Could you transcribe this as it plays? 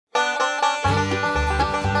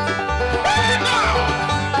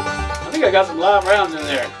think I got some live rounds in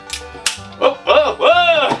there. Whoa, whoa,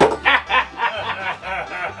 whoa!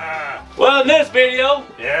 Well, in this video,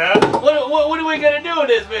 yeah. What are we gonna do in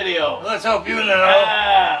this video? Let's hope you know.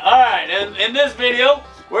 All right. In this video,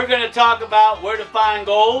 we're gonna talk about where to find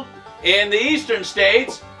gold in the eastern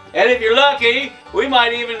states, and if you're lucky, we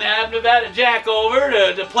might even have Nevada Jack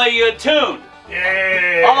over to play you a tune.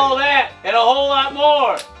 Yeah. All that and a whole lot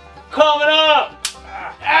more coming up.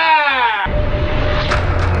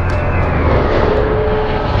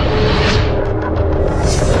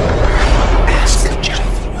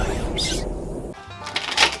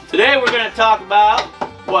 Today we're going to talk about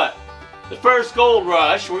what? The first gold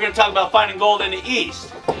rush. We're going to talk about finding gold in the east.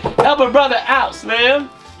 Help a brother out, Slim.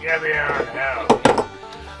 Yeah, we are now.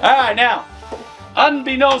 Alright, now,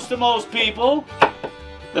 unbeknownst to most people,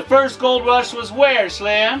 the first gold rush was where,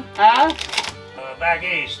 Slim? Huh? Back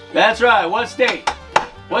east. That's right. What state?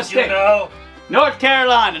 What state? You know? North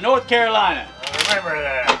Carolina. North Carolina. I remember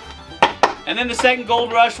that. And then the second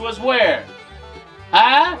gold rush was where?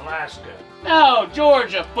 Huh? Alaska. No,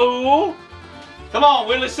 Georgia, fool. Come on,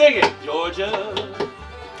 Willie, sing it. Georgia.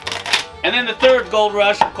 And then the third gold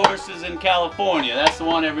rush, of course, is in California. That's the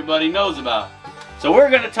one everybody knows about. So we're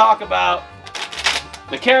going to talk about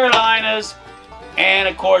the Carolinas and,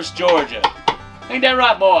 of course, Georgia. Ain't that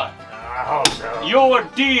right, boy? I hope so. Your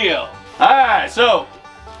deal. All right, so,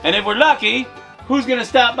 and if we're lucky, who's going to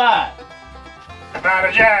stop by?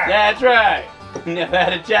 Nevada Jack. That's right.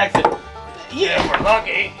 Nevada Jackson. Yeah. If we're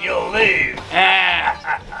lucky, you'll leave.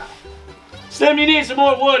 Slim, you need some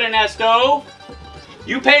more wood in that stove.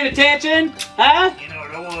 You paying attention? Huh? You know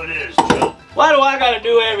where the wood is, Joe. Why do I gotta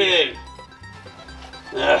do everything?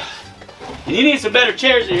 Ugh. And you need some better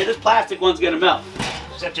chairs in here. This plastic one's gonna melt.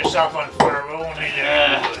 Set yourself on fire. We won't need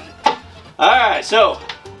any wood. Alright, so,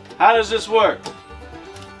 how does this work?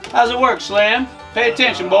 How's it work, Slim? Pay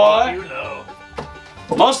attention, boy. You know.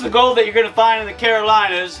 Most of the gold that you're gonna find in the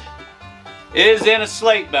Carolinas is in a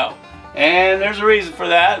slate belt. And there's a reason for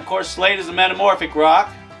that. Of course, slate is a metamorphic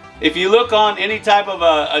rock. If you look on any type of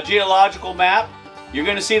a geological map, you're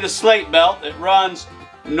going to see the slate belt that runs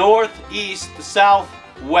northeast to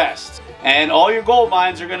southwest. And all your gold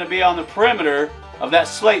mines are going to be on the perimeter of that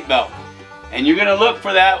slate belt. And you're going to look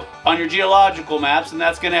for that on your geological maps, and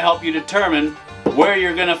that's going to help you determine where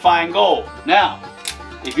you're going to find gold. Now,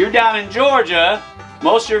 if you're down in Georgia,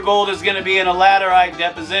 most of your gold is going to be in a laterite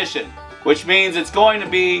deposition, which means it's going to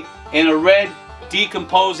be in a red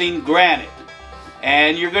decomposing granite.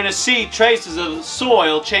 And you're going to see traces of the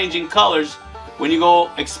soil changing colors when you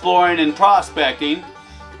go exploring and prospecting,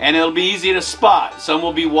 and it'll be easy to spot. Some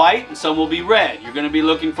will be white and some will be red. You're going to be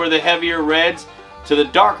looking for the heavier reds to the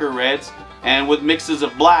darker reds, and with mixes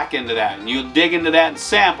of black into that. And you'll dig into that and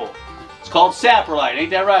sample. It's called saprolite,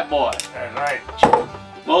 ain't that right, boy? That's right.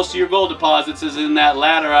 Most of your gold deposits is in that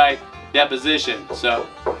laterite deposition. So,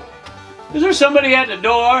 is there somebody at the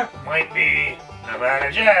door? Might be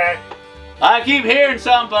Nevada Jack. I keep hearing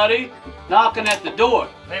somebody knocking at the door.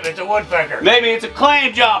 Maybe it's a woodpecker. Maybe it's a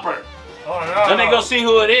claim jumper. Oh no. Let me go see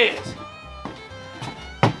who it is.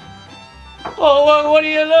 Oh, what do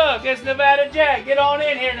you look? It's Nevada Jack. Get on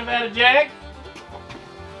in here, Nevada Jack.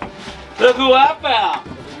 Look who I found.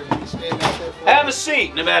 Have a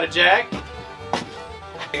seat, Nevada Jack. There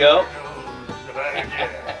you go. Nevada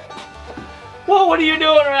Jack. Well, what are you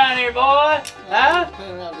doing around here, boy? Huh?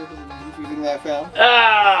 Everything that I found.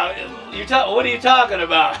 What are you talking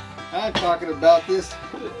about? I'm talking about this.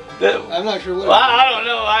 I'm not sure what. Well, I don't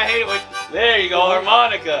know. I hate it when. There you go,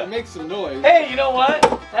 harmonica. It makes some noise. Hey, you know what?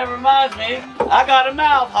 That reminds me. I got a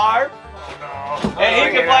mouth harp. Oh no. And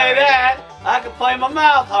he can play that. I can play my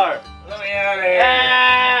mouth harp. Let me out of here.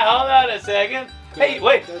 Hold on a second. Hey,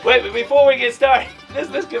 wait. Before we get started,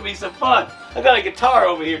 this could be some fun. I got a guitar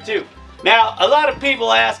over here too. Now, a lot of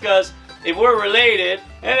people ask us if we're related,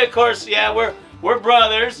 and of course, yeah, we're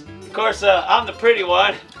brothers. Of course, I'm the pretty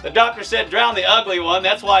one. The doctor said drown the ugly one.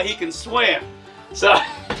 That's why he can swim. So,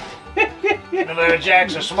 Nevada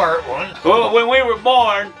Jack's a smart one. well, when we were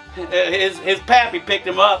born, his pappy picked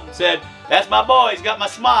him up and said, "That's my boy. He's got my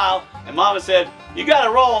smile." And Mama said, "You got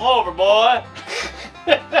to roll him over, boy."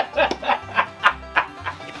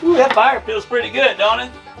 Ooh, that fire feels pretty good, don't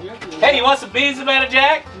it? Hey, you want some beans, Nevada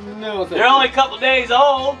Jack? No, thank They're only a couple days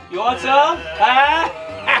old. You want some? Huh?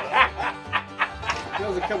 That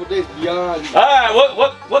was a couple days beyond. All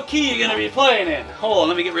right, what key are you gonna be playing in? Hold on,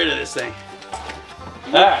 let me get rid of this thing.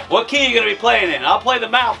 All right, what key are you gonna be playing in? I'll play the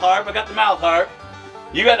mouth harp. I got the mouth harp.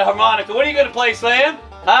 You got the harmonica. What are you gonna play, Slim?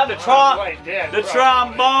 Huh? The trombone.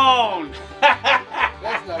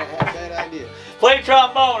 That's not a half bad idea. Play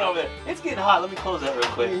trombone over there. It's getting hot. Let me close that real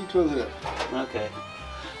quick. Yeah, you close it up. Okay.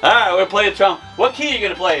 All right, we're playing trumpet. What key are you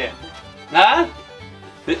gonna play in? Huh?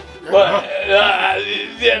 What? Huh? I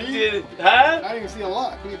didn't even see a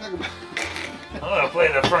lock. What are you talking about? I'm gonna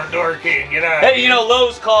play the front door key and get out. Hey, you know,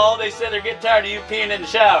 Lowe's called. They said they're getting tired of you peeing in the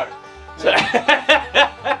shower. So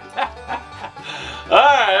all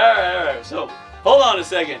right. So, hold on a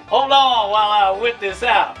second. Hold on while I whip this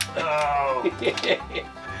out. Oh.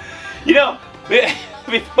 You know,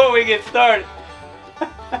 before we get started,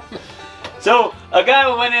 so a guy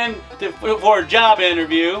went in for a job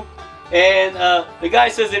interview, and the guy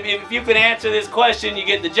says, if you can answer this question, you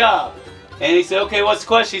get the job. And he said, okay, what's the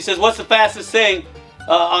question? He says, what's the fastest thing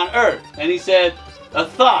on Earth? And he said, a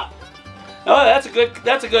thought. Oh, that's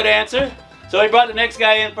a good answer. So he brought the next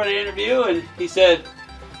guy in for the interview, and he said,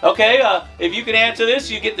 okay, if you can answer this,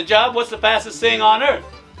 you get the job. What's the fastest thing on Earth?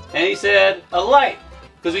 And he said, a light.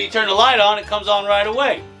 Because when you turn the light on, it comes on right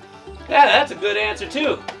away. Yeah, that's a good answer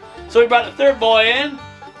too. So he brought the third boy in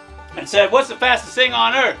and said, what's the fastest thing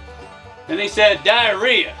on Earth? And he said,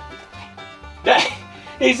 diarrhea.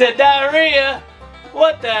 He said, diarrhea?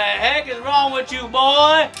 What the heck is wrong with you,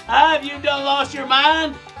 boy? Have you done lost your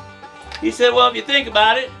mind? He said, well, if you think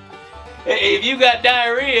about it, if you got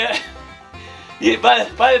diarrhea,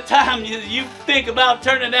 by the time you think about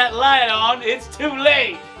turning that light on, it's too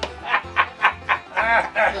late.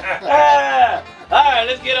 All right,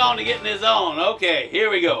 let's get on to getting this on. Okay, here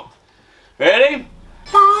we go. Ready?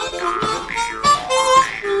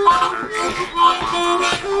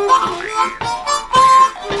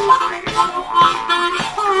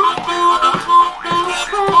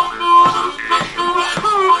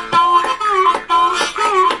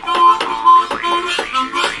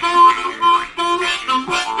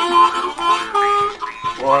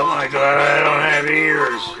 Boy, am I glad I don't have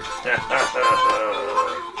ears.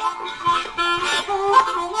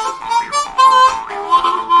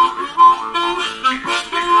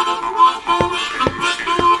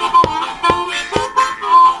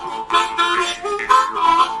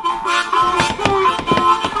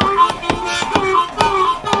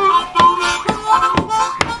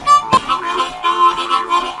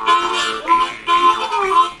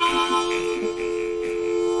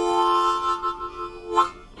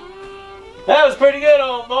 That was pretty good,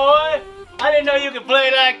 old boy. I didn't know you could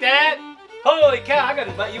play like that. Holy cow, I gotta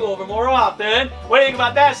invite you over more often. What do you think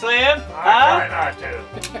about that, Slim? I try not to.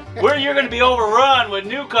 Where you're gonna be overrun with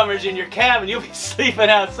newcomers in your cabin. You'll be sleeping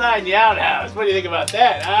outside in the outhouse. What do you think about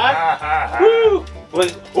that, huh? Woo!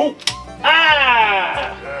 Ooh!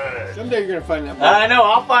 Ah! Good. Someday you're gonna find that one. I know,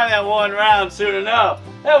 I'll find that one round soon enough.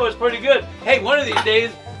 That was pretty good. Hey, one of these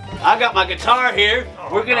days, I got my guitar here.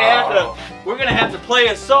 We're gonna have to play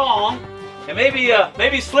a song. And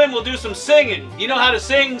maybe Slim will do some singing. You know how to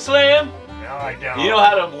sing, Slim? No, I don't. You know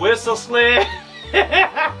how to whistle, Slim?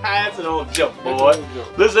 That's an old joke, boy.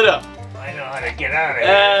 Listen up. I know how to get out of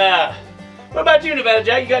here. What about you, Nevada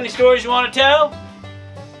Jack? You got any stories you want to tell?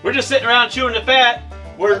 We're just sitting around chewing the fat.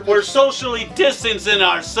 We're socially distancing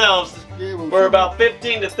ourselves for about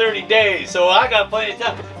 15 to 30 days. So I got plenty of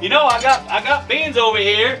time. You know, I got beans over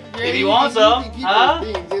here. Yeah, if you want some, huh?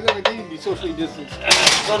 Beans. They never need to be socially distanced.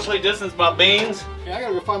 Socially distanced my beans. Yeah, I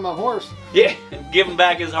gotta go find my horse. Yeah, give him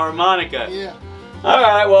back his harmonica. Yeah. All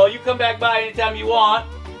right, well, you come back by anytime you want.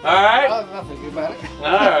 All right? I'll think about it.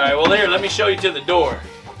 All right, well, here, let me show you to the door.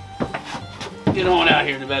 Get on out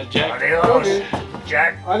here, Nevada Jack. Adios, Okay.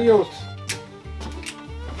 Jack. Adios.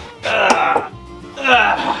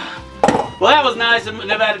 Well, that was nice of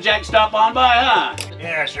Nevada Jack to stop on by, huh?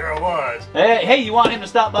 Yeah, sure it was. Hey, you want him to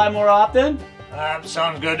stop by more often?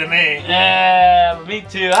 Sounds good to me. Yeah, me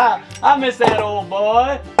too. I miss that old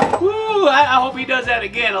boy. Woo, I hope he does that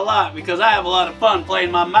again a lot because I have a lot of fun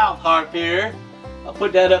playing my mouth harp here. I'll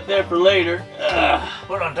put that up there for later.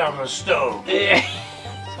 Put on top of the stove. Yeah.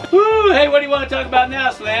 Woo, hey, what do you want to talk about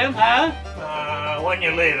now, Slim, huh? When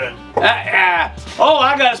you leaving? Oh,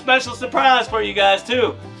 I got a special surprise for you guys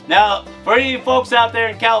too. Now, for any folks out there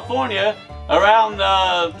in California, around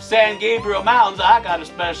the San Gabriel Mountains, I got a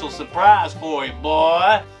special surprise for you,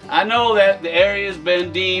 boy. I know that the area has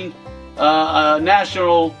been deemed a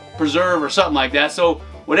national preserve or something like that, so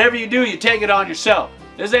whatever you do, you take it on yourself.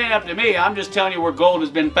 This ain't up to me. I'm just telling you where gold has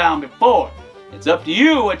been found before. It's up to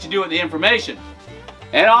you what you do with the information.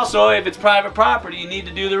 And also, if it's private property, you need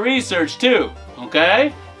to do the research too,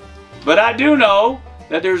 okay? But I do know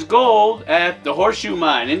that there's gold at the Horseshoe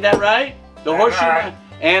Mine. Isn't that right? The Horseshoe Mine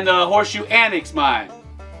and the Horseshoe Annex Mine.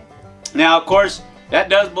 Now, of course, that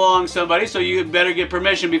does belong to somebody, so you better get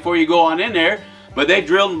permission before you go on in there. But they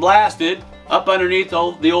drilled and blasted up underneath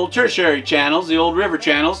the old tertiary channels, the old river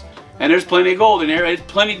channels, and there's plenty of gold in there. It's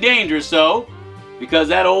plenty dangerous, though, because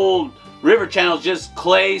that old river channels, just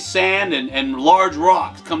clay, sand, and large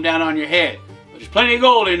rocks come down on your head. But there's plenty of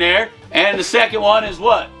gold in there. And the second one is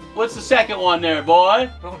what? What's the second one there, boy?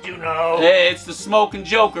 Don't you know? Hey, it's the Smoking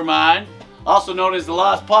Joker mine, also known as the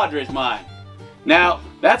Los Padres mine. Now,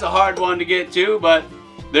 that's a hard one to get to, but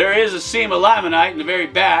there is a seam of limonite in the very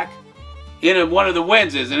back in one of the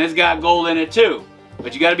winzes, and it's got gold in it too.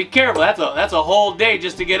 But you got to be careful. That's a whole day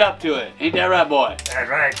just to get up to it. Ain't that right, boy? That's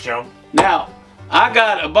right, chump. Now, I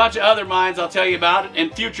got a bunch of other mines I'll tell you about in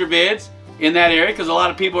future vids in that area, because a lot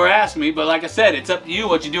of people are asking me. But like I said, it's up to you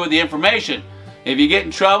what you do with the information. If you get in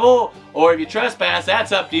trouble or if you trespass,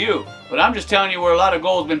 that's up to you. But I'm just telling you where a lot of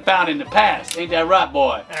gold's been found in the past. Ain't that right,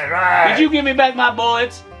 boy? That's right. Did you give me back my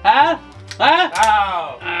bullets? Huh? Huh?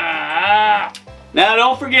 Oh. Now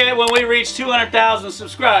don't forget, when we reach 200,000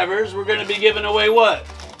 subscribers, we're going to be giving away what?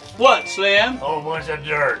 What, Slim? A whole bunch of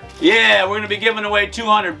dirt. Yeah, we're going to be giving away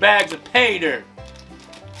 200 bags of pay dirt.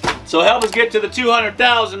 So help us get to the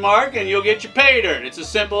 200,000 mark and you'll get your pay dirt. It's as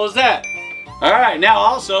simple as that. Alright, now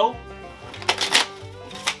also,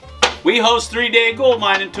 we host 3-day gold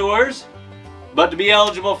mining tours. But to be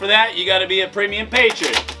eligible for that, you got to be a premium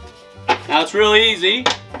patron. Now it's really easy.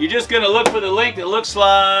 You're just going to look for the link that looks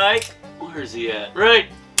like... Where's he at? Right.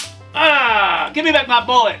 Give me back my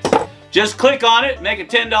bullets. Just click on it, make a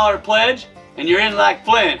 $10 pledge, and you're in like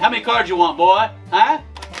Flynn. How many cards you want, boy? Huh?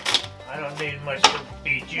 I don't need much to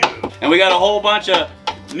beat you. And we got a whole bunch of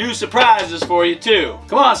new surprises for you too.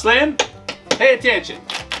 Come on, Slim. Pay attention.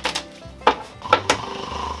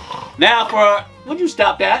 Now for our... Would you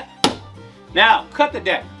stop that? Now, cut the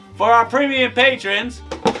deck. For our premium patrons,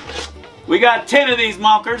 we got 10 of these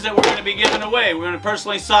monkers that we're going to be giving away. We're going to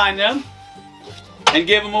personally sign them and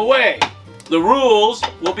give them away. The rules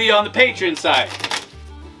will be on the Patreon site.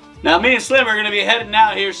 Now, me and Slim are going to be heading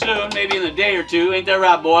out here soon, maybe in a day or two. Ain't that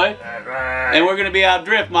right, boy? That's right. And we're going to be out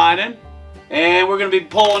drift mining. And we're going to be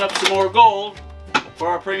pulling up some more gold for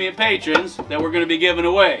our premium patrons that we're going to be giving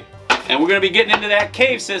away. And we're going to be getting into that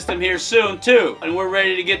cave system here soon, too. And we're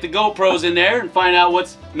ready to get the GoPros in there and find out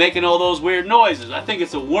what's making all those weird noises. I think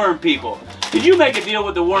it's the worm people. Did you make a deal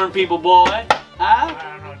with the worm people, boy? Huh?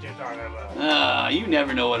 I don't know what you're talking about. You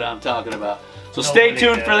never know what I'm talking about. So stay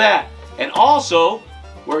tuned for that. And also,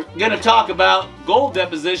 we're going to talk about gold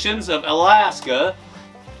depositions of Alaska,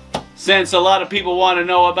 since a lot of people want to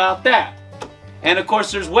know about that. And of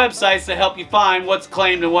course, there's websites that help you find what's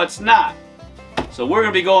claimed and what's not. So we're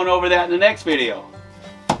going to be going over that in the next video.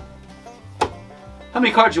 How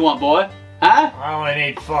many cards you want, boy? Huh? I only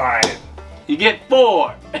need 5. You get 4.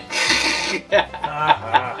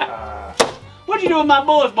 What'd you do with my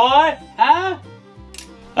bullets, boy? Huh?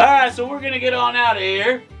 Alright, so we're going to get on out of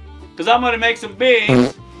here, because I'm going to make some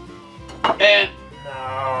beans. And...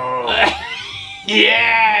 No.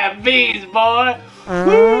 Yeah, beans, boy.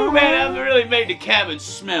 Woo, man, I've really made the cabin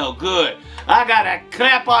smell good. I got a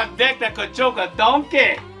clap on deck that could choke a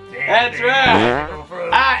donkey. That's right.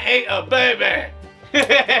 I ate a baby.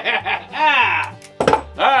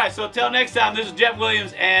 Alright, so till next time, this is Jeff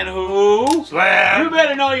Williams and who? Slam. You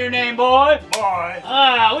better know your name, boy. Boy.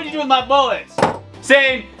 What'd you do with my bullets?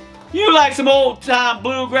 Saying, you like some old time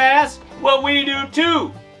bluegrass? Well, we do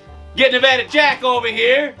too. Get Nevada Jack over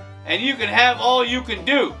here, and you can have all you can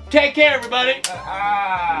do. Take care, everybody.